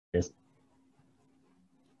Just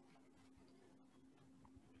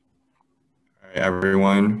All right,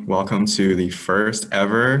 everyone, welcome to the first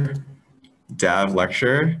ever DAV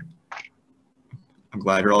lecture. I'm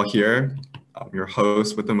glad you're all here. I'm your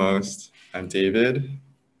host with the most. I'm David,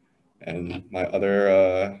 and my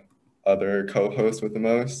other co-host with the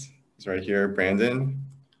most is right here, Brandon.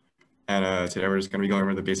 And today we're just going to be going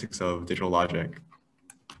over the basics of digital logic.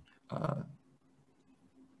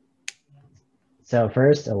 so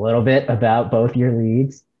first, a little bit about both your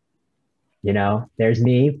leads. There's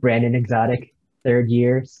me, Brandon Exotic, third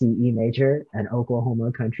year CE major, an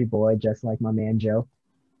Oklahoma country boy, just like my man Joe.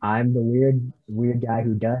 I'm the weird guy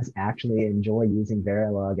who does actually enjoy using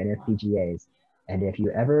Verilog and FPGAs. And if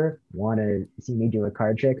you ever want to see me do a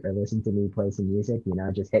card trick or listen to me play some music,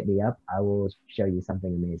 just hit me up. I will show you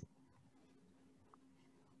something amazing.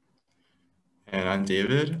 And I'm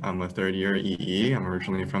David. I'm a third year EE. I'm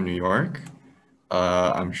originally from New York.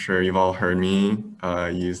 I'm sure you've all heard me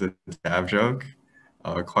use the DAV joke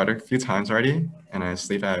quite a few times already, and I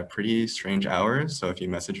sleep at pretty strange hours. So if you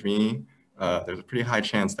message me, there's a pretty high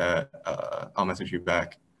chance that I'll message you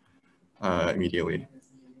back immediately.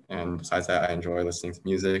 And besides that, I enjoy listening to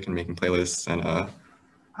music and making playlists and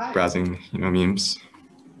browsing, memes,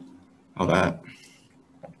 all that.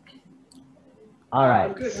 All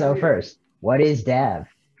right. So first, what is DAV?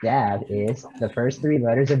 DAV is the first three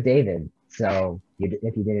letters of David. So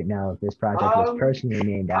if you didn't know, this project was personally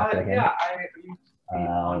named after him.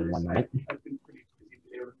 1 minute.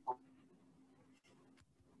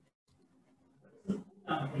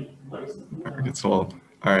 Get sold.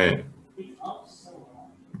 All right.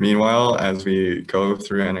 Meanwhile, as we go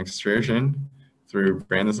through an excursion through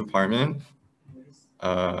Brandon's apartment,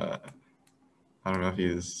 I don't know if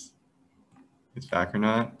he's back or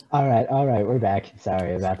not. All right, we're back.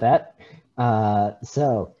 Sorry about that.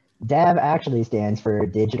 So DAV actually stands for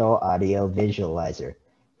Digital Audio Visualizer.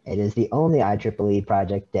 It is the only IEEE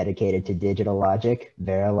project dedicated to digital logic,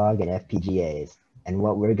 Verilog, and FPGAs. And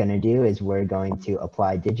what we're going to do is we're going to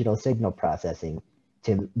apply digital signal processing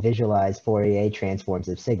to visualize Fourier transforms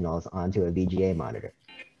of signals onto a VGA monitor.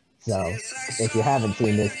 So if you haven't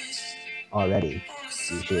seen this already,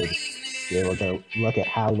 you should be able to look at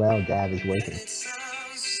how well DAV is working.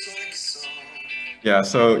 Yeah,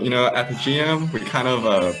 so at the GM, we kind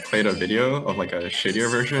of played a video of like a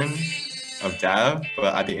shittier version of DAV,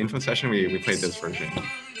 but at the info session, we played this version.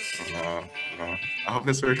 And I hope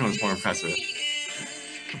this version was more impressive.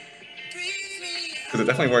 Because it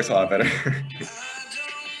definitely works a lot better.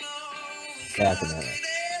 Definitely.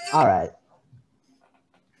 All right.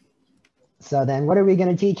 So then what are we going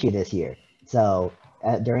to teach you this year? So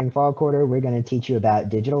during fall quarter, we're going to teach you about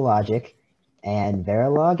digital logic and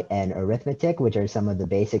Verilog and arithmetic, which are some of the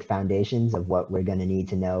basic foundations of what we're going to need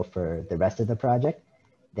to know for the rest of the project.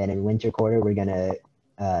 Then in winter quarter, we're going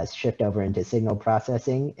to shift over into signal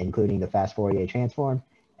processing, including the fast Fourier transform,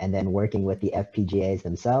 and then working with the FPGAs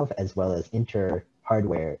themselves, as well as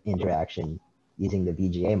inter-hardware interaction using the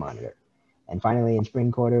VGA monitor. And finally, in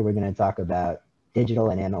spring quarter, we're going to talk about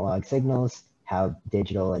digital and analog signals, how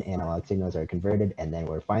digital and analog signals are converted, and then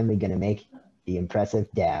we're finally going to make the impressive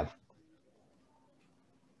DAV.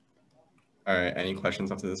 All right, any questions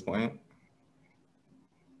up to this point?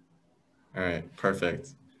 All right,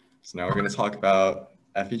 perfect. So now we're going to talk about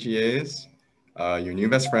FPGAs, your new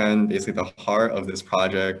best friend, basically the heart of this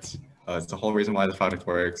project. It's the whole reason why this project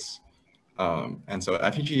works. And so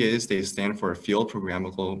FPGAs, they stand for field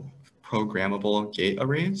programmable gate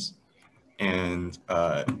arrays. And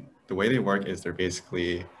the way they work is they're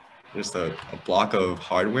basically just a block of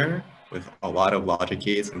hardware with a lot of logic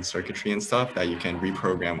gates and circuitry and stuff that you can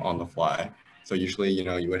reprogram on the fly. So usually,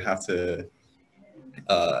 you would have to,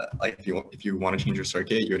 like if you want to change your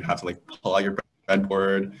circuit, you would have to like pull out your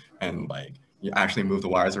breadboard and like you actually move the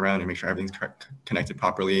wires around and make sure everything's connected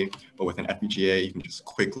properly. But with an FPGA, you can just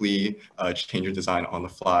quickly change your design on the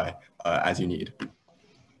fly as you need.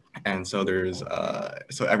 And so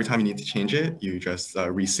so every time you need to change it, you just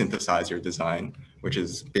resynthesize your design, which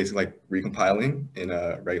is basically like recompiling in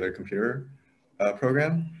a regular computer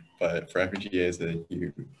program. But for FPGAs,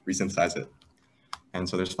 you resynthesize it. And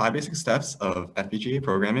so there's 5 basic steps of FPGA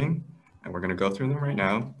programming, and we're going to go through them right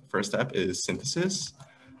now. First step is synthesis.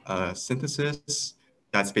 Synthesis,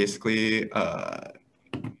 that's basically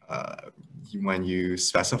when you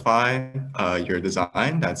specify your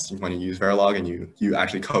design. That's when you use Verilog and you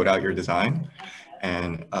actually code out your design.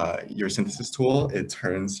 And your synthesis tool, it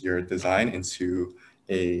turns your design into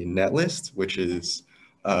a netlist, which is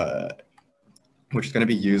going to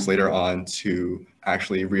be used later on to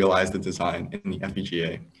actually realize the design in the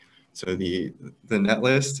FPGA. So the net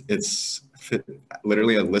list, it's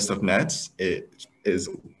literally a list of nets. It is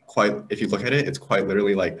quite, if you look at it, it's quite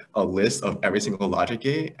literally like a list of every single logic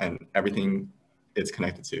gate and everything it's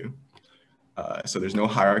connected to. So there's no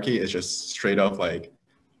hierarchy. It's just straight up like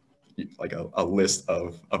a list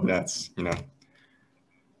of nets, you know.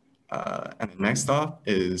 And the next stop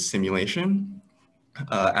is simulation.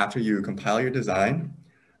 After you compile your design,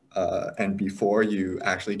 and before you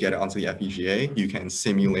actually get it onto the FPGA, you can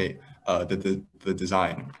simulate the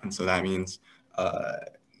design. And so that means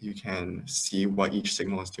you can see what each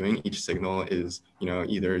signal is doing. Each signal is, you know,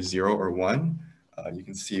 either 0 or 1. You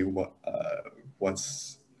can see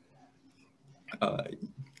what's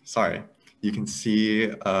sorry. You can see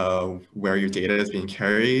where your data is being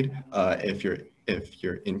carried, if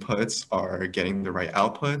your inputs are getting the right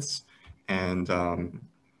outputs, and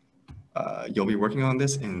you'll be working on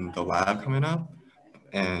this in the lab coming up.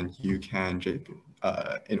 And you can,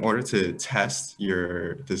 in order to test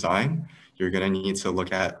your design, you're going to need to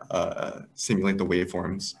look at simulate the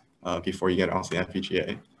waveforms before you get onto the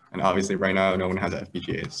FPGA. And obviously, right now, no one has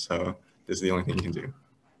FPGAs, so this is the only thing you can do.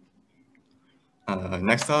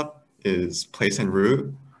 Next up is place and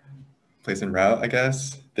route. Place and route, I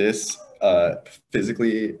guess. This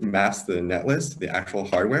physically maps the netlist, the actual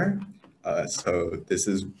hardware. So this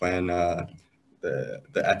is when the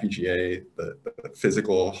FPGA, the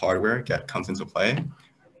physical hardware comes into play,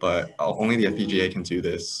 but only the FPGA can do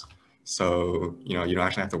this. So, you know, you don't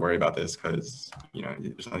actually have to worry about this because, you know,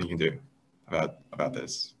 there's nothing you can do about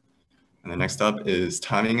this. And the next up is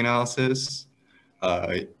timing analysis.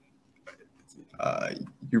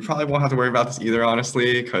 You probably won't have to worry about this either,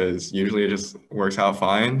 honestly, because usually it just works out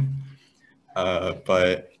fine.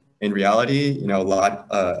 But in reality, you know,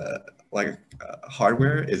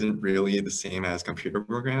 hardware isn't really the same as computer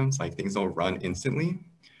programs. Like things don't run instantly,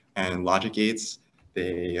 and logic gates,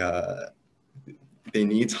 they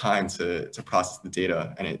need time to process the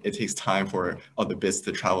data, and it takes time for all the bits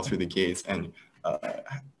to travel through the gates and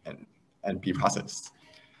be processed.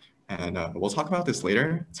 And we'll talk about this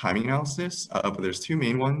later, timing analysis, but there's two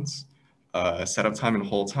main ones, setup time and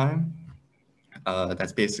hold time.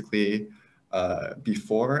 That's basically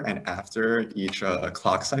before and after each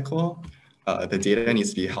clock cycle, the data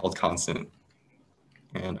needs to be held constant.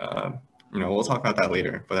 And you know, we'll talk about that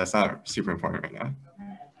later, but that's not super important right now.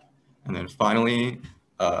 And then finally,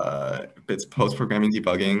 bits post-programming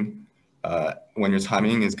debugging. When your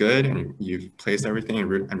timing is good and you've placed everything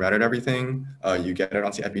and routed everything, you get it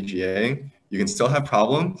onto FPGA. You can still have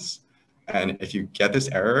problems, and if you get this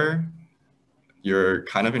error, you're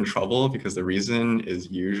kind of in trouble because the reason is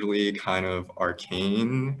usually kind of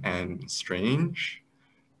arcane and strange.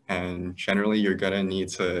 And generally, you're gonna need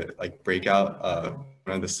to like break out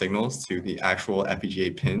one of the signals to the actual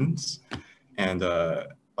FPGA pins and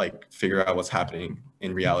like figure out what's happening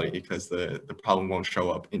in reality because the problem won't show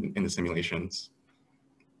up in the simulations.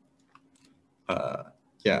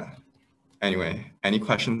 Yeah. Anyway, any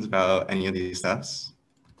questions about any of these steps?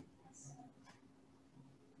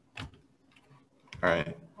 All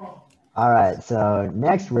right. All right, so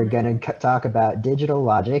next we're going to talk about digital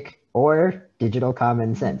logic or digital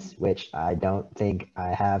common sense, which I don't think I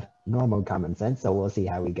have normal common sense, so we'll see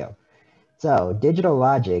how we go. So digital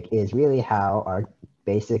logic is really how our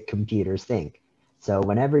basic computers think. So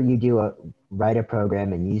whenever you write a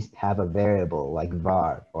program and you have a variable like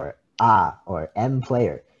var or a or m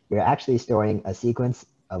player, you're actually storing a sequence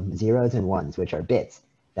of zeros and ones, which are bits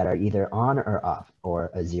that are either on or off,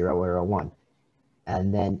 or a 0 or a 1.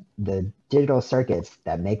 And then the digital circuits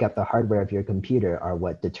that make up the hardware of your computer are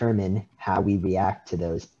what determine how we react to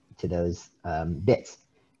those bits.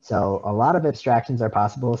 So a lot of abstractions are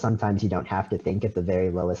possible. Sometimes you don't have to think at the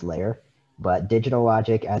very lowest layer, but digital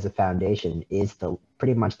logic as a foundation is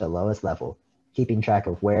pretty much the lowest level, keeping track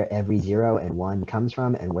of where every 0 and 1 comes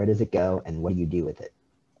from and where does it go and what do you do with it.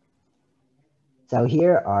 So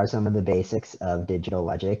here are some of the basics of digital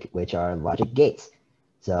logic, which are logic gates.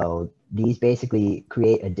 So these basically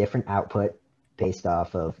create a different output based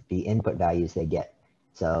off of the input values they get.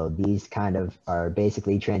 So these kind of are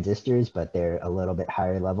basically transistors, but they're a little bit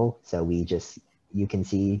higher level. So you can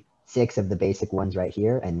see 6 of the basic ones right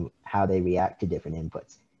here and how they react to different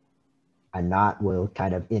inputs. A NOT will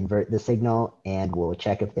kind of invert the signal and we'll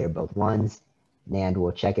check if they're both 1s. NAND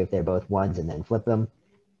will check if they're both 1s and then flip them.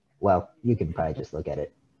 Well, you can probably just look at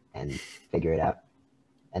it and figure it out.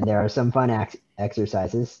 And there are some fun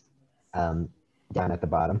exercises down at the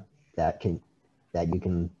bottom that you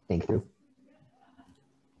can think through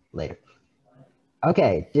later.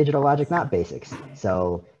 Okay, digital logic not basics.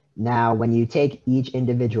 So now when you take each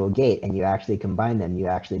individual gate and you actually combine them, you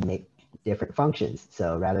actually different functions.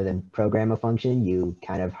 So rather than program a function, you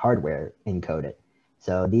kind of hardware encode it.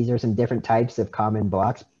 So these are some different types of common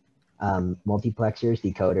blocks: multiplexers,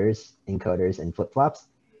 decoders, encoders, and flip-flops.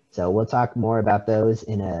 So we'll talk more about those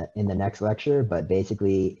in the next lecture, but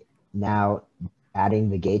basically now adding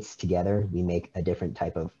the gates together, we make a different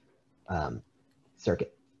type of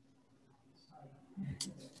circuit.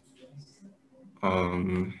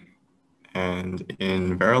 And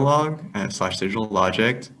in Verilog / digital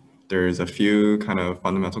logic, there's a few kind of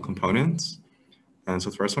fundamental components. And so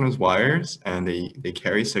the first one is wires, and they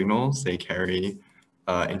carry signals, they carry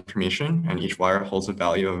information, and each wire holds a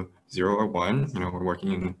value of 0 or 1. We're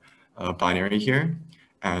working in binary here,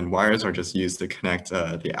 and wires are just used to connect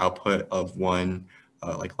the output of one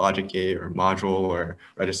like logic gate or module or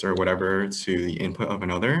register or whatever to the input of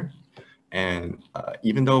another. And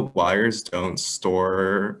even though wires don't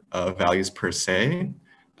store values per se,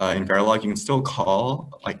 in Verilog you can still call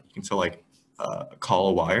call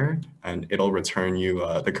a wire, and it'll return you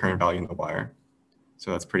the current value in the wire.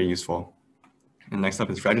 So that's pretty useful. And next up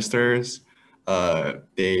is registers.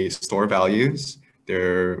 They store values.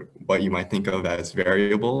 They're what you might think of as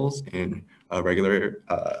variables in regular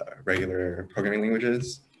programming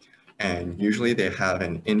languages. And usually they have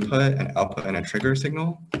an input, an output, and a trigger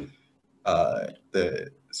signal.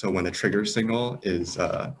 So when the trigger signal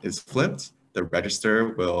is flipped, the register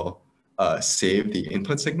will save the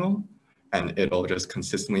input signal, and it'll just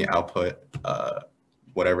consistently output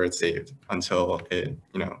whatever it saved until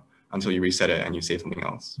until you reset it and you save something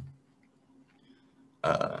else.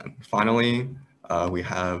 Finally, we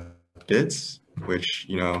have bits, which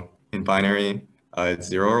in binary it's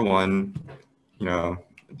 0 or 1.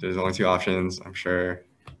 There's only 2 options. I'm sure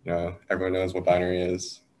everyone knows what binary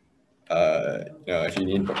is. If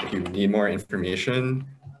you need more information,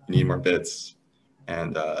 you need more bits,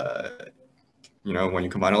 and when you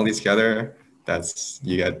combine all these together, that's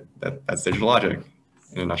digital logic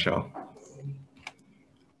in a nutshell.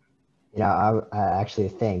 I actually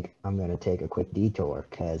think I'm going to take a quick detour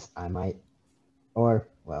because I might, or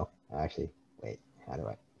well, actually, wait, how do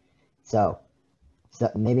I? So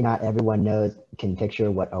maybe not everyone can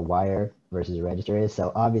picture what a wire versus a register is.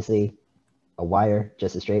 So obviously, a wire,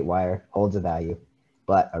 just a straight wire, holds a value,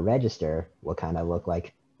 but a register will kind of look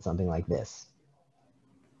like something like this.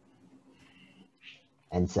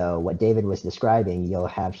 And so what David was describing, you'll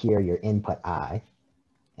have here your input I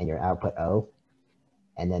and your output O,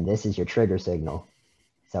 and then this is your trigger signal.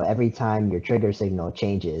 So every time your trigger signal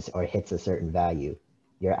changes or hits a certain value,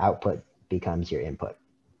 your output becomes your input.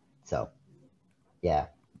 So yeah,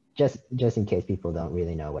 just in case people don't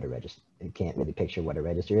really know what a register, can't really picture what a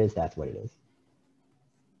register is, that's what it is.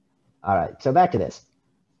 All right, so back to this.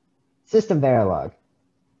 System Verilog,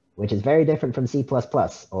 which is very different from C++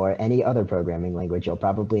 or any other programming language you'll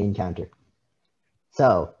probably encounter.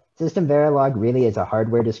 So System Verilog really is a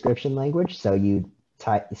hardware description language. So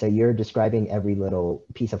you're describing every little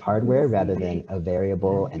piece of hardware rather than a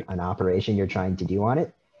variable and an operation you're trying to do on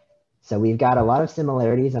it. So we've got a lot of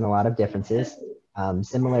similarities and a lot of differences.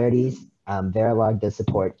 Similarities, Verilog does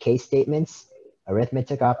support case statements,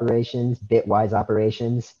 arithmetic operations, bitwise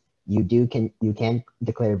operations. You can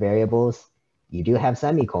declare variables. You do have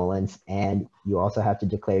semicolons, and you also have to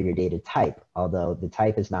declare your data type, although the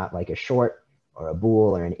type is not like a short or a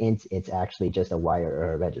bool or an int. It's actually just a wire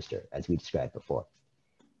or a register, as we described before.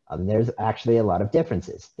 There's actually a lot of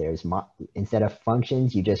differences. Instead of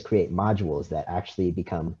functions, you just create modules that actually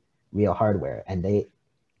become real hardware,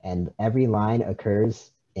 and every line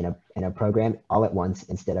occurs in a program all at once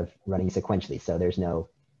instead of running sequentially. So there's no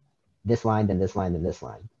this line, then this line, then this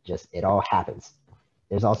line. Just it all happens.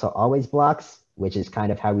 There's also always blocks, which is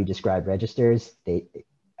kind of how we describe registers.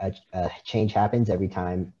 A change happens every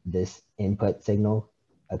time this input signal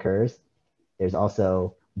occurs. There's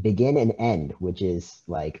also begin and end, which is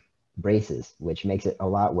like braces, which makes it a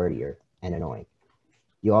lot wordier and annoying.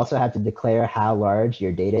 You also have to declare how large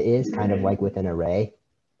your data is, kind of like with an array,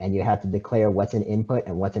 and you have to declare what's an input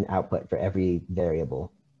and what's an output for every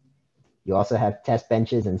variable. You also have test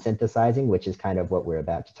benches and synthesizing, which is kind of what we're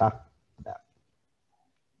about to talk about.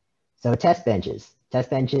 So test benches.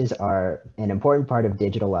 Test benches are an important part of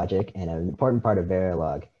digital logic and an important part of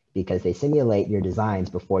Verilog because they simulate your designs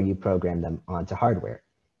before you program them onto hardware.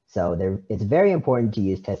 So it's very important to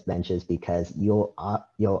use test benches because you'll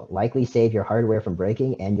likely save your hardware from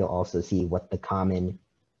breaking, and you'll also see what the common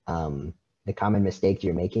mistake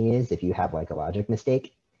you're making is. If you have like a logic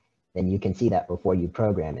mistake, then you can see that before you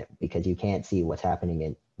program it because you can't see what's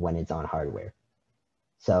happening when it's on hardware.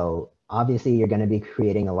 So obviously you're going to be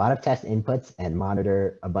creating a lot of test inputs and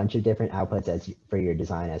monitor a bunch of different outputs for your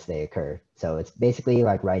design as they occur. So it's basically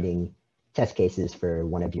like writing test cases for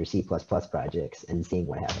one of your C++ projects and seeing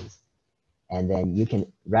what happens. And then you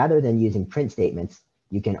can, rather than using print statements,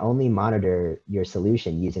 you can only monitor your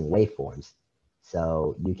solution using waveforms.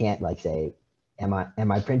 So you can't like say, am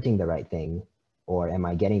I printing the right thing or am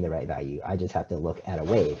I getting the right value? I just have to look at a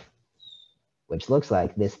wave, which looks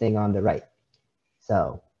like this thing on the right.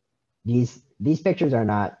 So these pictures are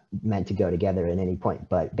not meant to go together at any point,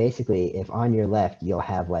 but basically if on your left, you'll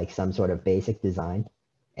have like some sort of basic design,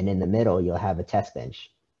 and in the middle, you'll have a test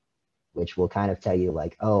bench, which will kind of tell you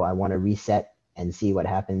like, oh, I want to reset and see what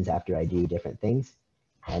happens after I do different things.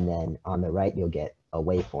 And then on the right, you'll get a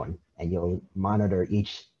waveform, and you'll monitor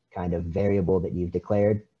each kind of variable that you've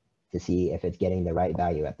declared to see if it's getting the right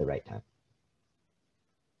value at the right time.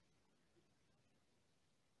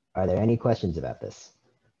 Are there any questions about this?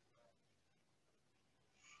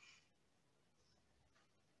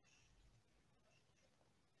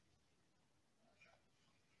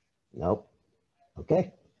 Nope.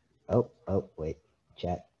 Okay. Oh, wait,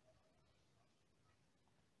 chat.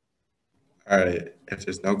 All right, if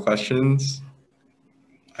there's no questions,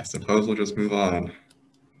 I suppose we'll just move on.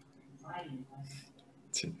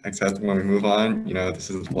 Except when we move on, you know, this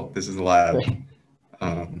is the lab.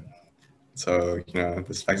 So, you know,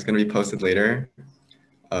 the spec's going to be posted later.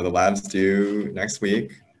 The lab's due next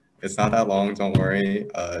week. It's not that long, don't worry.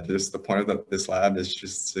 Just the point of this lab is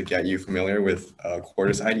just to get you familiar with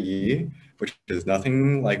Quartus IDE, which is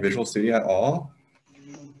nothing like Visual Studio at all.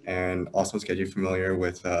 And also to get you familiar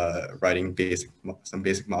with writing some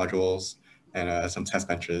basic modules and some test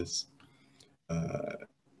benches. You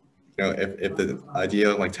know, if the idea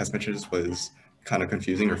of like test benches was kind of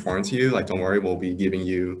confusing or foreign to you, like don't worry, we'll be giving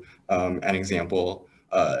you an example,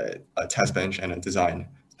 a test bench and a design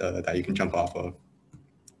that you can jump off of.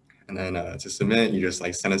 And then to submit, you just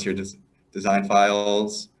like send us your design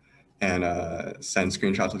files and send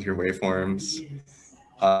screenshots with your waveforms.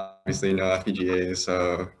 Obviously no FPGAs,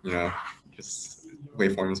 so you know, just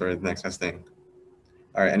waveforms are the next best thing.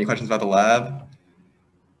 All right, any questions about the lab?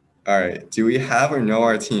 All right, do we have or know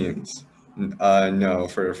our teams? No,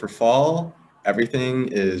 for fall, everything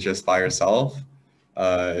is just by yourself.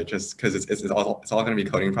 Just because it's all going to be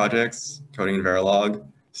coding projects, coding in Verilog.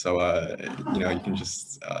 So you know, you can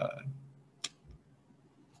just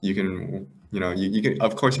you can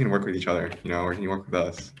of course you can work with each other, you know, or you can work with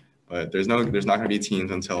us. But there's not going to be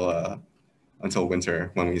teams until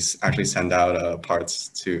winter when we actually send out parts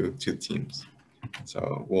to the teams.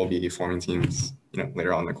 So we'll be forming teams, you know,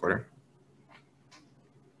 later on in the quarter.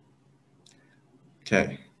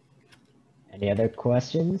 Okay. Any other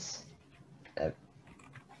questions?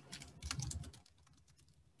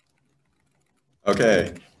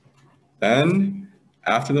 Okay. Then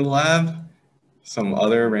after the lab, some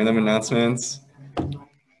other random announcements.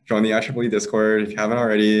 Join the IEEE Discord if you haven't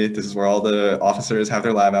already. This is where all the officers have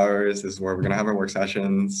their lab hours. This is where we're going to have our work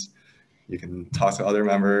sessions. You can talk to other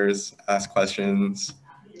members, ask questions.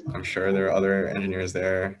 I'm sure there are other engineers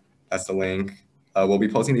there. That's the link. We'll be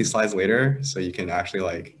posting these slides later, so you can actually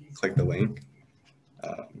like click the link.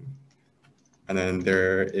 And then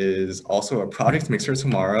there is also a project mixer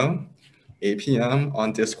tomorrow, 8 p.m.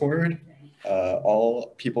 on Discord. All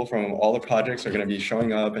people from all the projects are going to be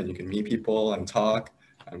showing up, and you can meet people and talk.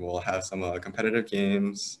 And we'll have some competitive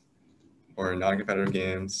games or non-competitive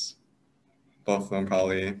games, both of them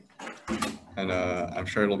probably. And I'm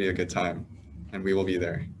sure it'll be a good time, and we will be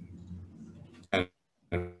there. And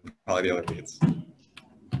probably the other leads.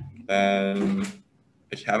 Then,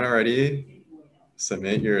 if you haven't already,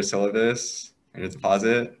 submit your syllabus and your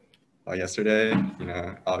deposit by yesterday. You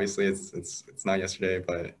know, obviously it's not yesterday,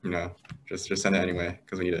 but you know, just send it anyway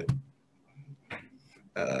because we need it.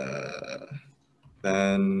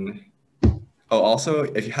 Then, oh, also,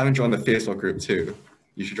 if you haven't joined the Facebook group too,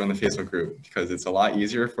 you should join the Facebook group because it's a lot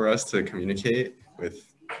easier for us to communicate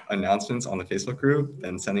with announcements on the Facebook group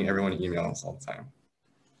than sending everyone emails all the time.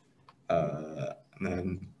 And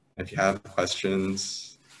then if you have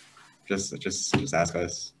questions, just ask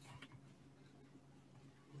us.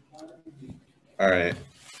 All right.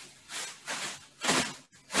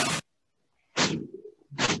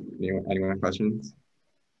 Anyone have questions?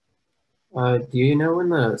 Do you know when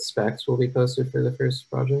the specs will be posted for the first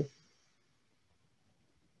project?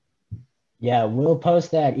 Yeah, we'll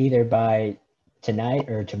post that either by tonight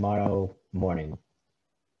or tomorrow morning.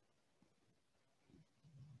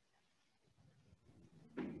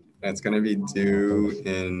 And it's going to be due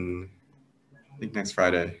in, I think, next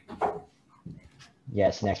Friday.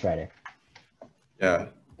 Yes, next Friday. Yeah.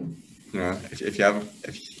 You know, if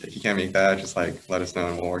you can't make that, just like let us know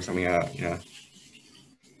and we'll work something out, you know.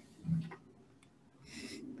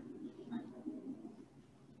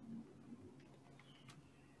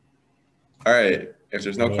 All right. If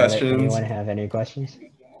there's no questions, anyone have any questions?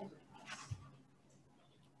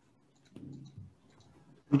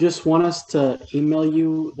 You just want us to email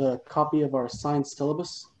you the copy of our assigned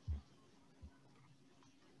syllabus?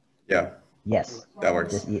 yeah, Yes. that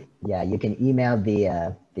works. Yeah, you can email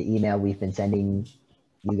the email we've been sending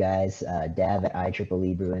you guys,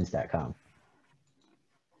 dav@IEEEBruins.com.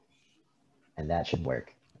 And that should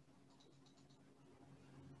work.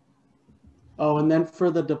 Oh, and then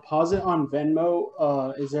for the deposit on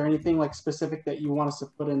Venmo, is there anything like specific that you want us to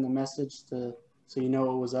put in the message so you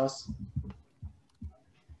know it was us?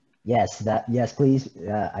 Yes, please.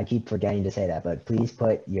 I keep forgetting to say that, but please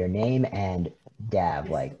put your name and DAV,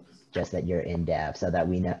 like just that you're in DAV, so that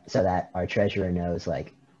we know, so that our treasurer knows,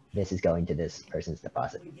 like, this is going to this person's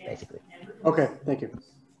deposit, basically. Okay, thank you.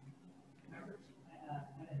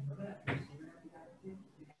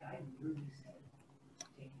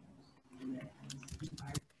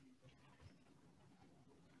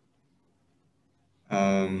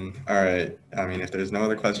 All right. I mean, if there's no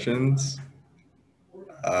other questions,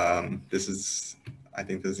 I think this is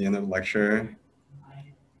the end of the lecture.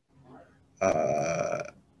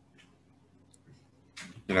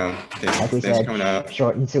 You know, Like we thanks for said, coming out.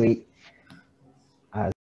 short and sweet.